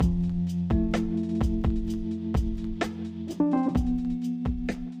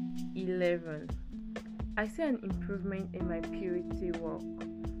I see an improvement in my purity walk.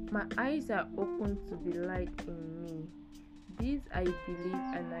 My eyes are open to the light in me. This I believe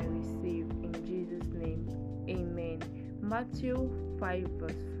and I receive in Jesus' name. Amen. Matthew 5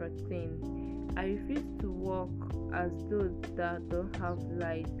 verse 14. I refuse to walk as those that don't have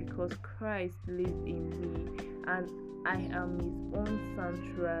light because Christ lives in me and I am his own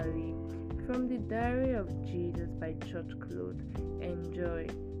sanctuary. From the Diary of Jesus by Church Cloth. Enjoy.